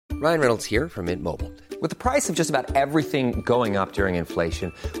Ryan Reynolds here from Mint Mobile. With the price of just about everything going up during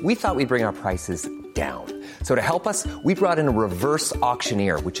inflation, we thought we'd bring our prices down. So to help us, we brought in a reverse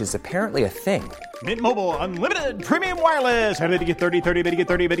auctioneer, which is apparently a thing. Mint Mobile Unlimited Premium Wireless. How to get 30, 30, bit to get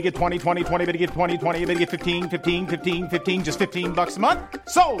 30, bit to get 20, 20, 20, bit to get 20, 20, bit to get 15, 15, 15, 15, just $15 a month?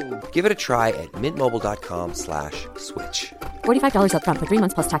 Sold! Give it a try at mintmobile.com/switch. $45 up front for 3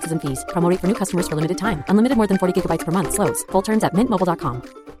 months plus taxes and fees. Promo rate for new customers for limited time. Unlimited more than 40 gigabytes per month. Slows full terms at mintmobile.com.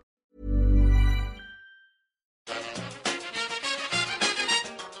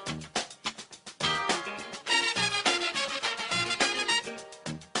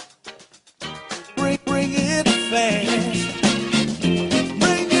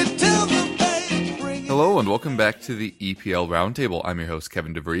 Hello and welcome back to the EPL Roundtable. I'm your host,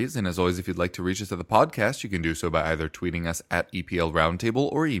 Kevin DeVries, and as always, if you'd like to reach us at the podcast, you can do so by either tweeting us at EPL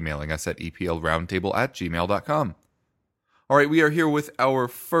Roundtable or emailing us at eplroundtable@gmail.com. All right, we are here with our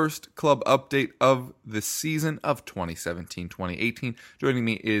first club update of the season of 2017-2018. Joining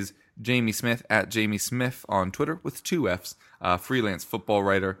me is Jamie Smith at Jamie Smith on Twitter with 2 Fs, freelance football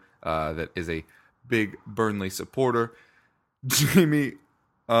writer that is a big Burnley supporter. Jamie,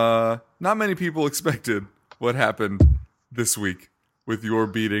 not many people expected what happened this week with your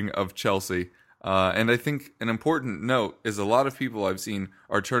beating of Chelsea. And I think an important note is a lot of people I've seen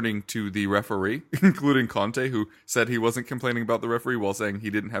are turning to the referee, including Conte, who said he wasn't complaining about the referee while saying he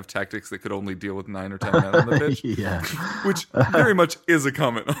didn't have tactics that could only deal with 9 or 10 men on the pitch. Yeah. Which very much is a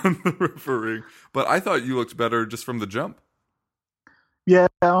comment on the referee. But I thought you looked better just from the jump. Yeah,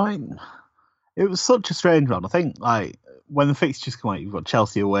 it was such a strange one. I think, when the fixtures come out, you've got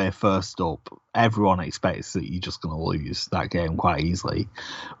Chelsea away first up. Everyone expects that you're just going to lose that game quite easily.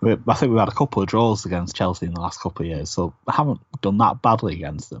 I think we've had a couple of draws against Chelsea in the last couple of years, so I haven't done that badly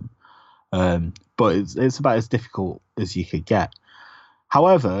against them. But it's about as difficult as you could get.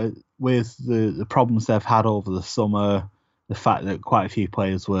 However, with the problems they've had over the summer, the fact that quite a few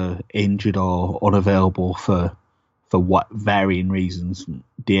players were injured or unavailable for what varying reasons,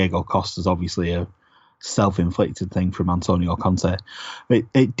 Diego Costa's obviously a self-inflicted thing from Antonio Conte.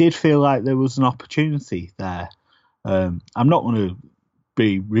 It did feel like there was an opportunity there. I'm not going to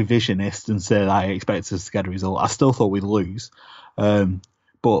be revisionist and say that I expected us to get a result. I still thought we'd lose.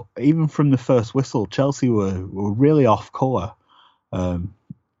 But even from the first whistle, Chelsea were really off colour. And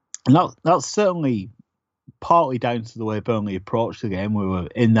that's certainly partly down to the way Burnley approached the game. We were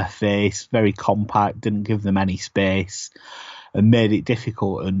in their face, very compact, didn't give them any space, and made it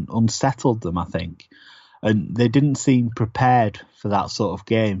difficult and unsettled them, I think. And they didn't seem prepared for that sort of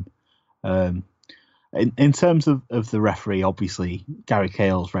game. In terms of the referee, obviously, Gary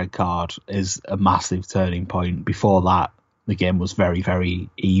Cahill's red card is a massive turning point. Before that, the game was very, very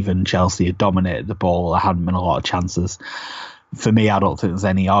even. Chelsea had dominated the ball. There hadn't been a lot of chances. For me, I don't think there's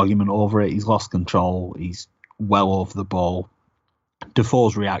any argument over it. He's lost control. He's well over the ball.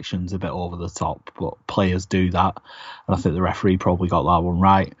 Defoe's reaction's a bit over the top, but players do that. And I think the referee probably got that one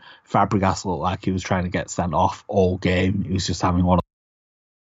right. Fabregas looked like he was trying to get sent off all game. He was just having one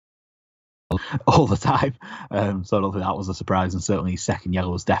all the time. So I don't think that was a surprise. And certainly his second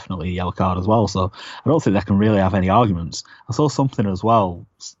yellow was definitely a yellow card as well. So I don't think they can really have any arguments. I saw something as well.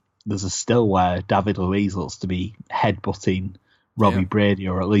 There's a still where David Luiz looks to be headbutting Robbie Brady,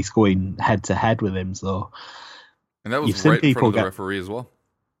 or at least going head-to-head with him. So... And that was right in front of the referee as well.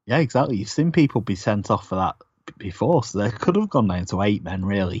 Yeah, exactly. You've seen people be sent off for that before, so they could have gone down to 8 men,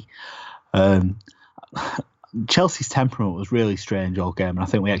 really. Chelsea's temperament was really strange all game, and I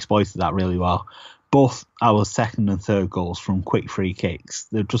think we exploited that really well. Both our second and third goals from quick free kicks,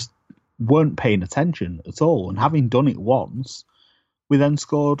 they just weren't paying attention at all. And having done it once, we then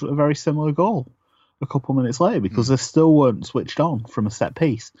scored a very similar goal a couple of minutes later because they still weren't switched on from a set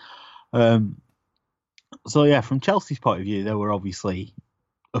piece. So, yeah, from Chelsea's point of view, they were obviously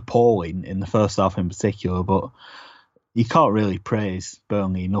appalling in the first half in particular, but you can't really praise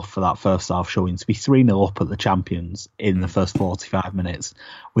Burnley enough for that first half showing. To be 3-0 up at the champions in the first 45 minutes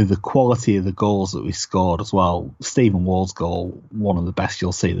with the quality of the goals that we scored as well. Stephen Ward's goal, one of the best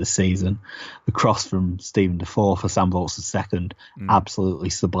you'll see this season. The cross from Stephen Defoe for Sam Vokes' second,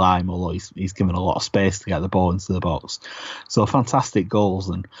 absolutely sublime, although he's given a lot of space to get the ball into the box. So fantastic goals.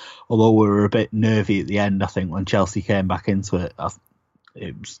 And although we were a bit nervy at the end, I think when Chelsea came back into it,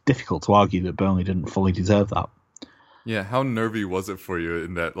 it was difficult to argue that Burnley didn't fully deserve that. Yeah, how nervy was it for you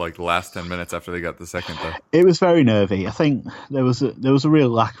in that last 10 minutes after they got the second though? It was very nervy. I think there was a real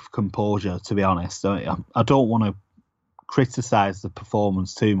lack of composure, to be honest. I don't want to criticise the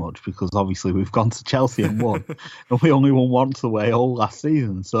performance too much because obviously we've gone to Chelsea and won, and we only won once away all last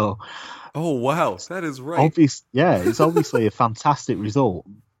season. So, oh wow, that is right. It's obviously a fantastic result,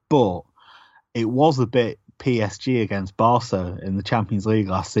 but it was a bit PSG against Barca in the Champions League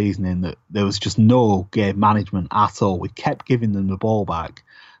last season, in that there was just no game management at all. We kept giving them the ball back.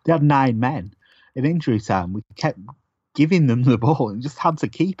 They had 9 men in injury time. We kept giving them the ball and just had to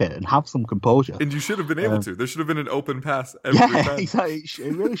keep it and have some composure. And you should have been able to. There should have been an open pass every time. Exactly.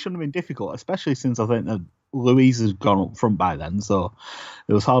 It really shouldn't have been difficult, especially since I think that Luiz has gone up front by then, so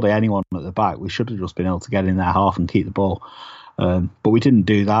there was hardly anyone at the back. We should have just been able to get in their half and keep the ball. But we didn't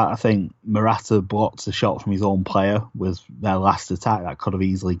do that. I think Morata blocked a shot from his own player with their last attack that could have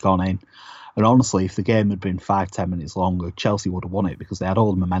easily gone in. And honestly, if the game had been 5-10 minutes longer, Chelsea would have won it because they had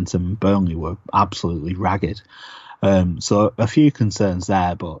all the momentum and Burnley were absolutely ragged. So a few concerns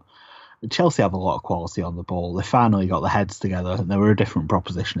there, but Chelsea have a lot of quality on the ball. They finally got their heads together and they were a different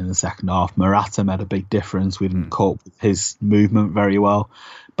proposition in the second half. Morata made a big difference. We didn't cope with his movement very well.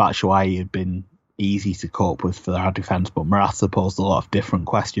 Batshuayi had been easy to cope with for our defence, but Morata posed a lot of different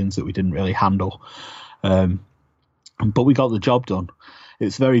questions that we didn't really handle. But we got the job done.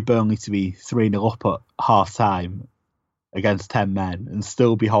 It's very Burnley to be 3-0 up at half time against 10 men and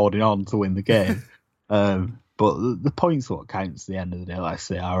still be holding on to win the game. But the points what counts at the end of the day. Like I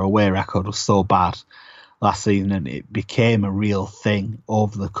say, our away record was so bad last season and it became a real thing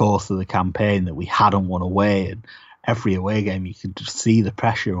over the course of the campaign that we hadn't won away. And every away game, you could just see the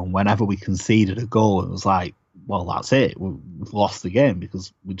pressure. And whenever we conceded a goal, it was like, well, that's it. We've lost the game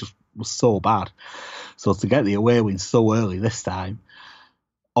because we just was so bad. So to get the away win so early this time,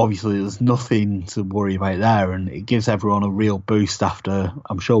 obviously there's nothing to worry about there, and it gives everyone a real boost after,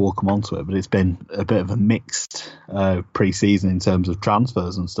 I'm sure we'll come on to it, but it's been a bit of a mixed pre-season in terms of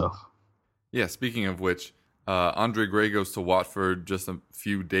transfers and stuff. Yeah, speaking of which, Andre Gray goes to Watford just a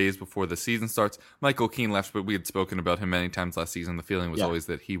few days before the season starts. Michael Keane left, but we had spoken about him many times last season. The feeling was always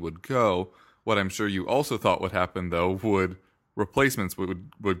that he would go. What I'm sure you also thought would happen, though, replacements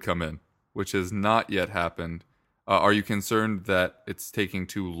would come in, which has not yet happened. Are you concerned that it's taking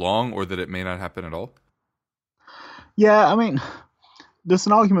too long or that it may not happen at all? Yeah, I mean, there's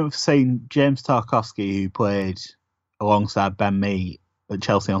an argument for saying James Tarkowski, who played alongside Ben Mee at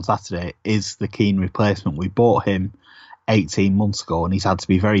Chelsea on Saturday, is the Keane replacement. We bought him 18 months ago and he's had to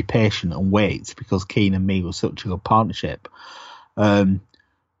be very patient and wait because Keane and Mee were such a good partnership. But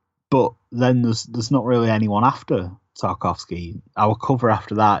then there's not really anyone after Tarkowski. Our cover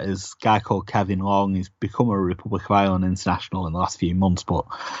after that is a guy called Kevin Long. He's become a Republic of Ireland international in the last few months, but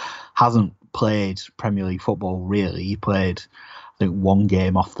hasn't played Premier League football really. He played, I think, 1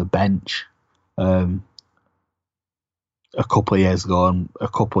 game off the bench a couple of years ago and a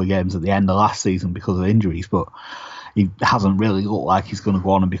couple of games at the end of last season because of injuries, but he hasn't really looked like he's going to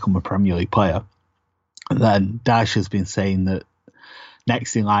go on and become a Premier League player. And then Daesh has been saying that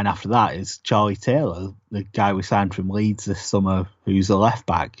next in line after that is Charlie Taylor, the guy we signed from Leeds this summer, who's a left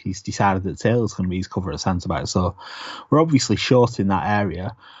back. He's decided that Taylor's going to be his cover at centre back. So we're obviously short in that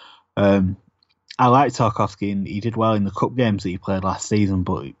area. I like Tarkowski and he did well in the cup games that he played last season,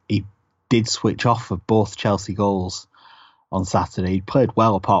 but he did switch off for both Chelsea goals on Saturday. He played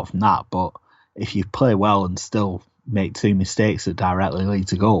well apart from that, but if you play well and still make 2 mistakes that directly lead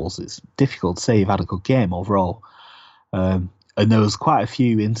to goals, it's difficult to say you've had a good game overall. And there was quite a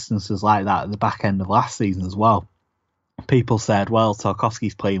few instances like that at the back end of last season as well. People said, well,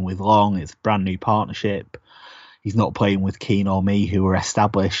 Tarkowski's playing with Long, it's a brand new partnership. He's not playing with Keane or Mee, who were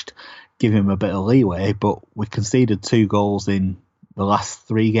established. Give him a bit of leeway, but we conceded 2 goals in the last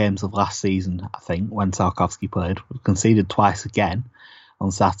 3 games of last season, I think, when Tarkowski played. We conceded twice again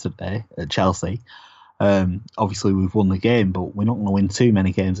on Saturday at Chelsea. Obviously, we've won the game, but we're not going to win too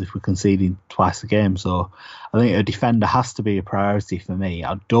many games if we're conceding twice a game. So I think a defender has to be a priority for me.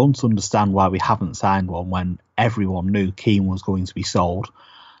 I don't understand why we haven't signed one when everyone knew Keane was going to be sold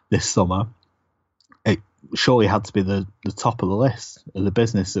this summer. It surely had to be the top of the list of the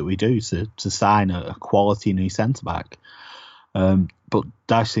business that we do to sign a quality new centre-back. But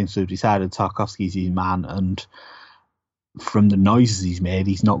Daesh seems to have decided Tarkowski's his man, and from the noises he's made,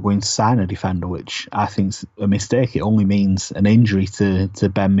 he's not going to sign a defender, which I think's a mistake. It only means an injury to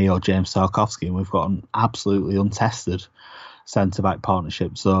Ben Mee or James Tarkowski, and we've got an absolutely untested centre-back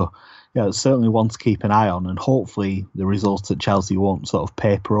partnership. So, yeah, it's certainly one to keep an eye on, and hopefully the results at Chelsea won't sort of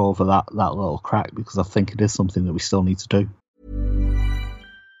paper over that little crack, because I think it is something that we still need to do.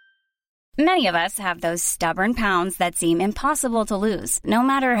 Many of us have those stubborn pounds that seem impossible to lose, no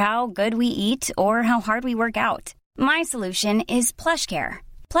matter how good we eat or how hard we work out. My solution is PlushCare.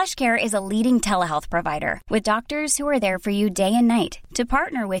 PlushCare is a leading telehealth provider with doctors who are there for you day and night to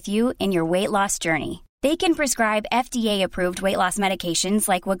partner with you in your weight loss journey. They can prescribe FDA-approved weight loss medications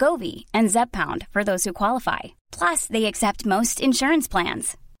like Wegovy and Zepbound for those who qualify. Plus, they accept most insurance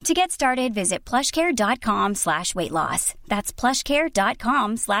plans. To get started, visit plushcare.com/weightloss. That's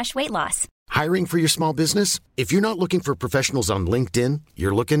plushcare.com/weightloss. Hiring for your small business? If you're not looking for professionals on LinkedIn,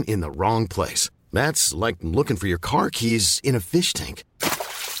 you're looking in the wrong place. That's like looking for your car keys in a fish tank.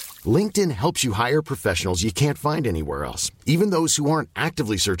 LinkedIn helps you hire professionals you can't find anywhere else, even those who aren't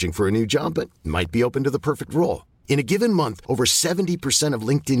actively searching for a new job but might be open to the perfect role. In a given month, over 70% of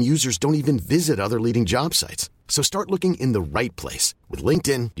LinkedIn users don't even visit other leading job sites. So start looking in the right place. With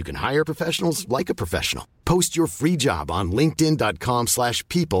LinkedIn, you can hire professionals like a professional. Post your free job on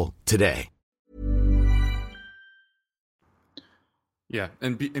linkedin.com/people today. Yeah,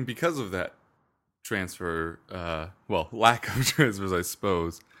 and because of that transfer, lack of transfers, I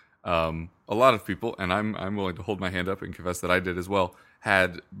suppose, a lot of people, and I'm willing to hold my hand up and confess that I did as well,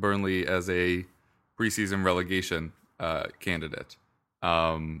 had Burnley as a preseason relegation candidate.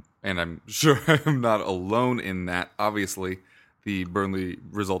 And I'm sure I'm not alone in that. Obviously, the Burnley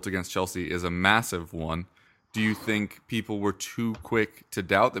result against Chelsea is a massive one. Do you think people were too quick to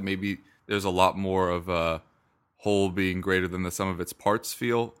doubt that maybe there's a lot more of a whole being greater than the sum of its parts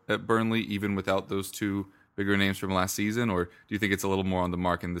feel at Burnley, even without those two bigger names from last season? Or do you think it's a little more on the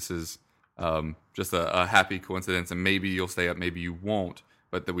mark and this is just a happy coincidence and maybe you'll stay up, maybe you won't,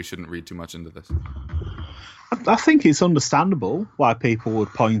 but that we shouldn't read too much into this? I think it's understandable why people would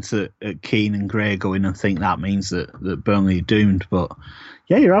point at Keane and Gray going and think that means that Burnley are doomed. But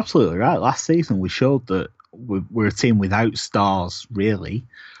yeah, you're absolutely right. Last season we showed that we're a team without stars, really.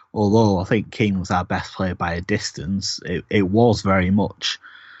 Although I think Keane was our best player by a distance, it was very much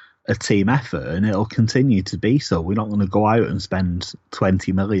a team effort, and it'll continue to be so. We're not going to go out and spend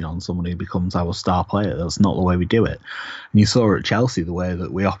 20 million on someone who becomes our star player. That's not the way we do it. And you saw at Chelsea the way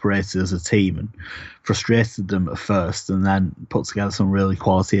that we operated as a team and frustrated them at first and then put together some really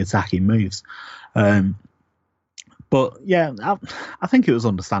quality attacking moves. But yeah, I think it was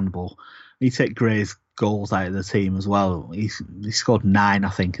understandable. You take Gray's goals out of the team as well. He scored 9, I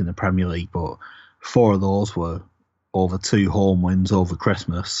think, in the Premier League, but 4 of those were over 2 home wins over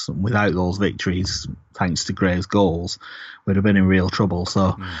Christmas. And without those victories, thanks to Gray's goals, we'd have been in real trouble.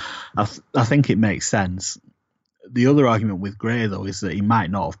 So I think it makes sense. The other argument with Gray, though, is that he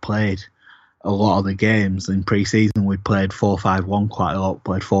might not have played a lot of the games in pre-season. We played 4-5-1 quite a lot,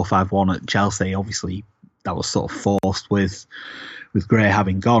 played 4-5-1 at Chelsea. Obviously, that was sort of forced with Gray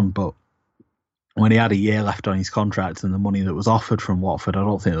having gone, but when he had a year left on his contract and the money that was offered from Watford, I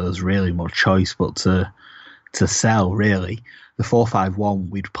don't think there was really much choice but to sell, really. The 4-5-1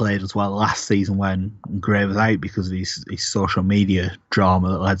 we'd played as well last season when Gray was out because of his social media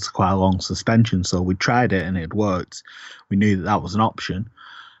drama that led to quite a long suspension. So we tried it and it worked. We knew that was an option.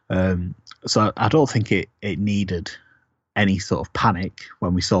 So I don't think it needed any sort of panic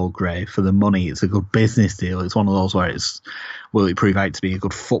when we sold Gray. For the money, it's a good business deal. It's one of those where will it prove out to be a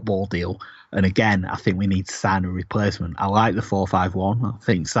good football deal? And again, I think we need to sign a replacement. I like the 4-5-1. I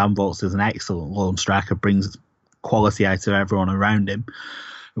think Sam Vokes is an excellent lone striker, brings quality out of everyone around him,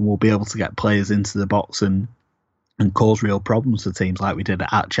 and we'll be able to get players into the box and cause real problems for teams like we did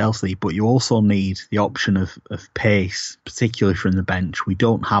at Chelsea. But you also need the option of pace, particularly from the bench. We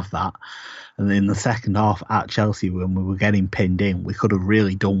don't have that. And in the second half at Chelsea, when we were getting pinned in, we could have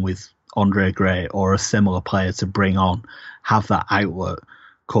really done with Andre Gray or a similar player to bring on, have that outlet,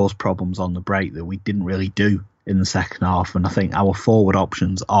 cause problems on the break that we didn't really do in the second half. And I think our forward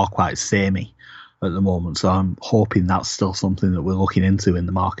options are quite samey at the moment. So I'm hoping that's still something that we're looking into in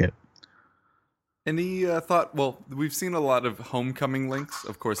the market. Any thought? Well, we've seen a lot of homecoming links.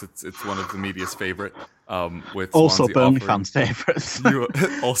 Of course, it's one of the media's favorite. With also Swansea Burnley fans' favourites.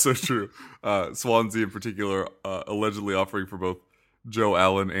 Also true. Swansea in particular, allegedly offering for both Joe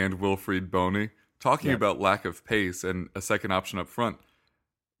Allen and Wilfried Boney. Talking about lack of pace and a second option up front.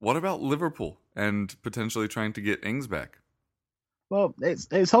 What about Liverpool and potentially trying to get Ings back? Well,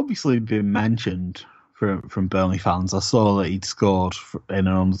 it's obviously been mentioned from Burnley fans. I saw that he'd scored in an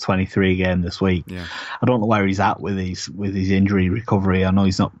under-23 game this week. Yeah. I don't know where he's at with his injury recovery. I know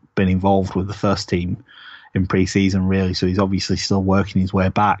he's not been involved with the first team in pre-season really, so he's obviously still working his way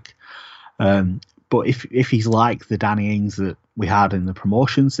back. But if he's like the Danny Ings that we had in the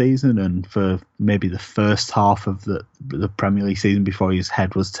promotion season and for maybe the first half of the Premier League season before his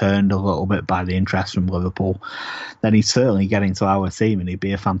head was turned a little bit by the interest from Liverpool, then he'd certainly get into our team and he'd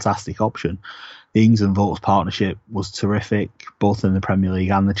be a fantastic option. The Ings and Vokes partnership was terrific, both in the Premier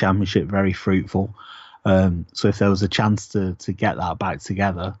League and the Championship, very fruitful. So if there was a chance to get that back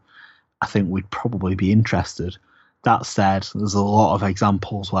together, I think we'd probably be interested. That said, there's a lot of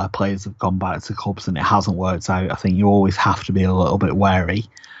examples where players have gone back to clubs and it hasn't worked out. I think you always have to be a little bit wary.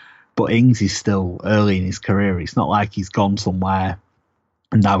 But Ings is still early in his career. It's not like he's gone somewhere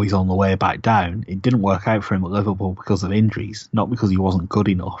and now he's on the way back down. It didn't work out for him at Liverpool because of injuries, not because he wasn't good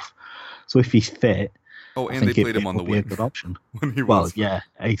enough. So if he's fit, and they played him on the wing. A good option. When he was yeah,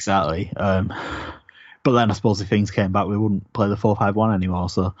 exactly. But then I suppose if things came back, we wouldn't play the 4-5-1 anymore.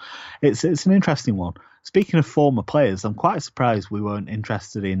 So it's an interesting one. Speaking of former players, I'm quite surprised we weren't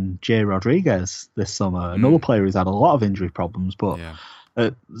interested in Jay Rodriguez this summer. Another player who's had a lot of injury problems, but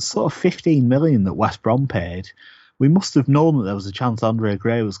at sort of 15 million that West Brom paid, we must have known that there was a chance Andre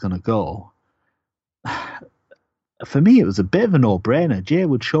Gray was going to go. For me, it was a bit of a no-brainer. Jay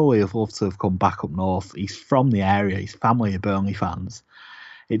would surely have loved to have come back up north. He's from the area. His family are Burnley fans.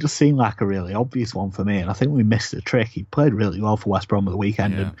 It just seemed like a really obvious one for me, and I think we missed the trick. He played really well for West Brom at the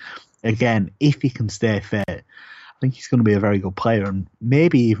weekend, and again, if he can stay fit, I think he's going to be a very good player, and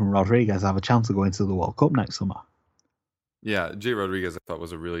maybe even Rodriguez have a chance of going to the World Cup next summer. Yeah, Jay Rodriguez I thought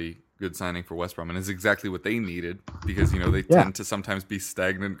was a really good signing for West Brom, and is exactly what they needed, because they tend to sometimes be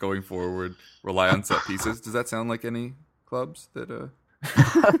stagnant going forward, rely on set pieces. Does that sound like any clubs that...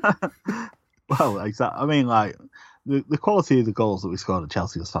 Well, exactly. I mean, like, the quality of the goals that we scored at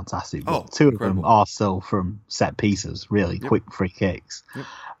Chelsea was fantastic. But two incredible. of them are still from set pieces, really quick free kicks. Yep.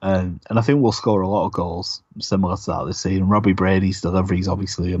 And I think we'll score a lot of goals similar to that this season. Robbie Brady's delivery is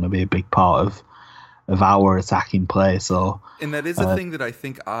obviously going to be a big part of our attacking play. So, and that is a thing that I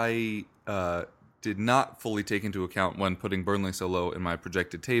think I did not fully take into account when putting Burnley so low in my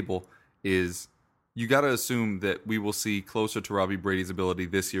projected table, is you got to assume that we will see closer to Robbie Brady's ability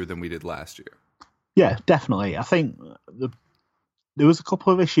this year than we did last year. Yeah, definitely. I think there was a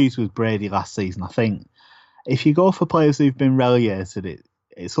couple of issues with Brady last season. I think if you go for players who've been relegated,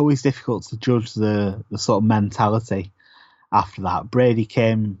 it's always difficult to judge the sort of mentality after that. Brady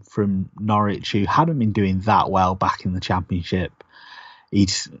came from Norwich, who hadn't been doing that well back in the Championship.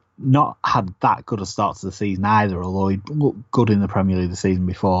 He'd not had that good a start to the season either, although he'd looked good in the Premier League the season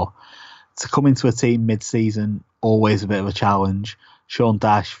before. To come into a team mid-season, always a bit of a challenge. Sean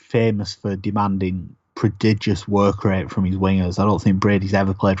Dyche, famous for demanding prodigious work rate from his wingers. I don't think Brady's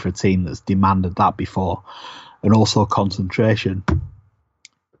ever played for a team that's demanded that before. And also concentration.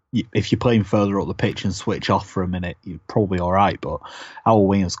 If you're playing further up the pitch and switch off for a minute, you're probably all right. But our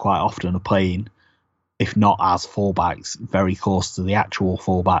wingers quite often are playing, if not as fullbacks, very close to the actual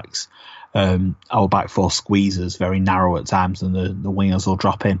fullbacks. Our back four squeezes very narrow at times, and the wingers will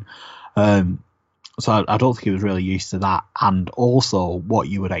drop in. So I don't think he was really used to that. And also what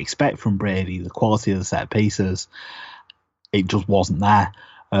you would expect from Brady, the quality of the set pieces, it just wasn't there.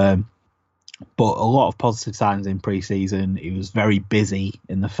 But a lot of positive signs in pre-season. He was very busy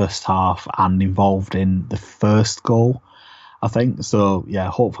in the first half and involved in the first goal, I think. So, yeah,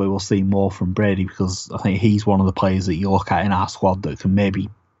 hopefully we'll see more from Brady, because I think he's one of the players that you look at in our squad that can maybe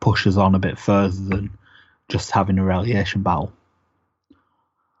push us on a bit further than just having a relegation battle.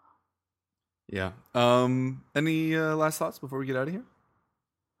 Yeah. Any last thoughts before we get out of here?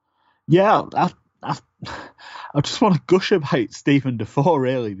 Yeah, I just want to gush about Stephen Defoe,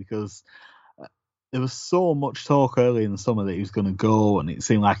 really, because there was so much talk early in the summer that he was going to go, and it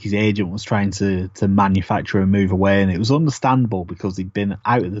seemed like his agent was trying to manufacture a move away, and it was understandable because he'd been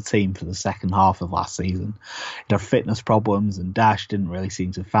out of the team for the second half of last season. He'd had fitness problems, and Dash didn't really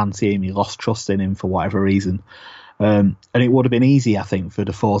seem to fancy him. He lost trust in him for whatever reason. And it would have been easy, I think, for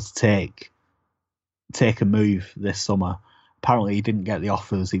Defoe to take a move this summer. Apparently he didn't get the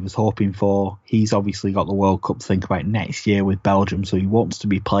offers he was hoping for. He's obviously got the World Cup to think about next year with Belgium, so he wants to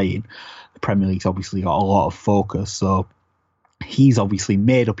be playing. The Premier League's obviously got a lot of focus, so he's obviously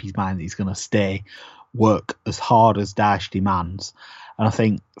made up his mind that he's going to stay, work as hard as Dash demands. And I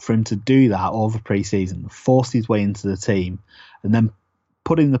think for him to do that over pre-season, force his way into the team, and then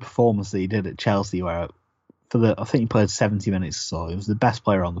put in the performance that he did at Chelsea, where I think he played 70 minutes or so. He was the best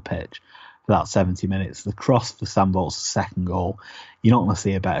player on the pitch for that 70 minutes. The cross for Sam Bolt's second goal, you're not going to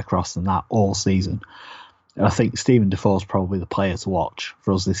see a better cross than that all season. And I think Stephen Defoe's probably the player to watch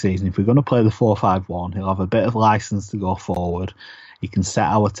for us this season. If we're going to play the 4-5-1, he'll have a bit of license to go forward. He can set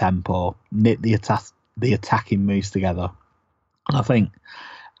our tempo, knit the attacking moves together. And I think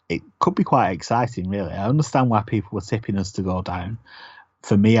it could be quite exciting, really. I understand why people were tipping us to go down.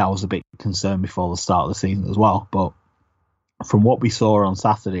 For me, I was a bit concerned before the start of the season as well. But from what we saw on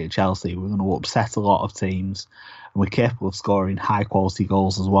Saturday at Chelsea, we're going to upset a lot of teams, and we're capable of scoring high quality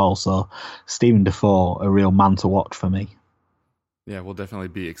goals as well. So Stephen Defoe, a real man to watch for me. Yeah, will definitely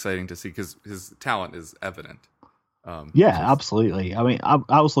be exciting to see, because his talent is evident. Absolutely. I mean,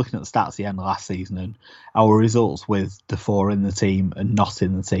 I was looking at the stats at the end of last season, and our results with Defoe in the team and not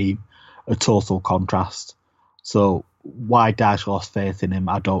in the team, a total contrast. So why Dyche lost faith in him,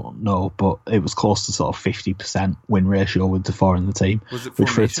 I don't know, but it was close to sort of 50% win ratio with Defoe in the team. Was it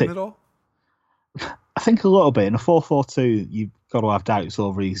formation at all? I think a little bit. In a 4-4-2, you've got to have doubts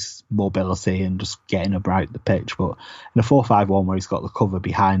over his mobility and just getting about the pitch. But in a 4-5-1 where he's got the cover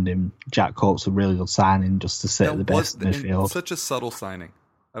behind him, Jack Coates a really good signing just to sit at the best midfield. Such a subtle signing.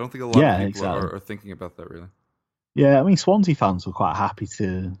 I don't think a lot of people are thinking about that, really. Yeah, I mean, Swansea fans were quite happy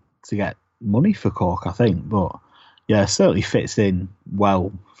to get money for Cork, I think. But yeah, certainly fits in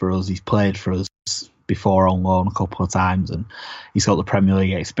well for us. He's played for us before on loan a couple of times, and he's got the Premier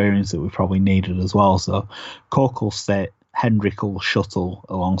League experience that we probably needed as well. So Cork will sit, Hendrick will shuttle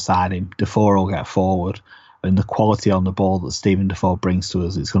alongside him, Defoe will get forward, and the quality on the ball that Stephen Defoe brings to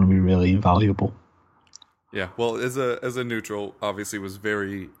us, it's going to be really invaluable. Yeah, well, as a neutral, obviously was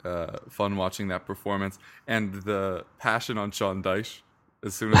very fun watching that performance, and the passion on Sean Dyche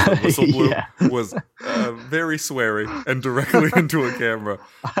as soon as the whistle blew was very sweary and directly into a camera.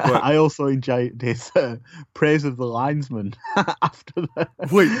 But I also enjoyed his praise of the linesman after the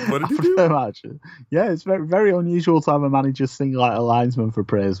what did he do? Match. Yeah, it's very, very unusual to have a manager sing like a linesman for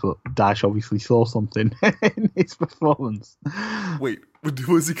praise, but Dyche obviously saw something in his performance. Wait,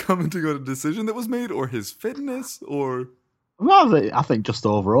 was he commenting on a decision that was made, or his fitness, or? Well, I think just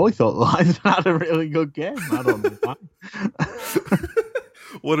overall, he thought the linesman had a really good game. I don't know why.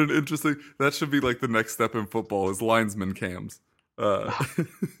 What an interesting... That should be like the next step in football is linesman cams.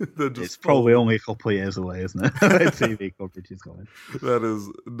 It's probably only a couple of years away, isn't it? TV coverage is going. That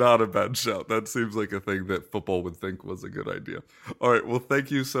is not a bad shout. That seems like a thing that football would think was a good idea. All right, well,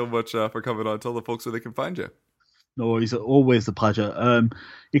 thank you so much for coming on. Tell the folks where they can find you. No, it's always a pleasure.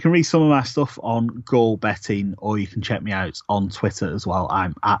 You can read some of my stuff on Goal Betting, or you can check me out on Twitter as well.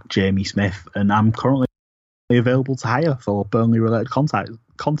 I'm at Jamie Smith, and I'm currently available to hire for Burnley-related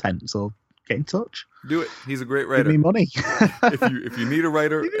content, so get in touch. Do it. He's a great writer. Give me money. if you need a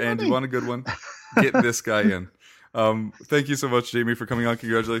writer and you want a good one, get this guy in. Thank you so much, Jamie, for coming on.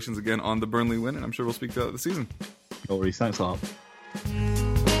 Congratulations again on the Burnley win, and I'm sure we'll speak throughout the season. No worries. Thanks a lot.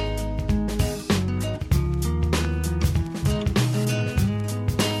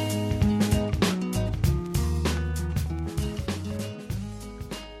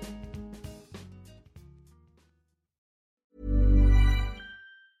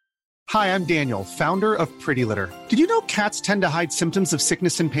 Hi, I'm Daniel, founder of Pretty Litter. Did you know cats tend to hide symptoms of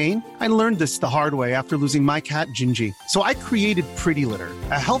sickness and pain? I learned this the hard way after losing my cat, Gingy. So I created Pretty Litter,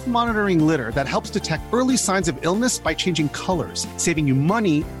 a health monitoring litter that helps detect early signs of illness by changing colors, saving you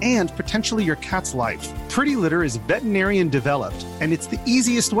money and potentially your cat's life. Pretty Litter is veterinarian developed, and it's the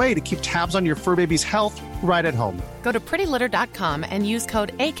easiest way to keep tabs on your fur baby's health right at home. Go to prettylitter.com and use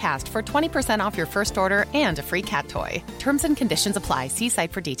code ACAST for 20% off your first order and a free cat toy. Terms and conditions apply. See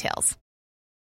site for details.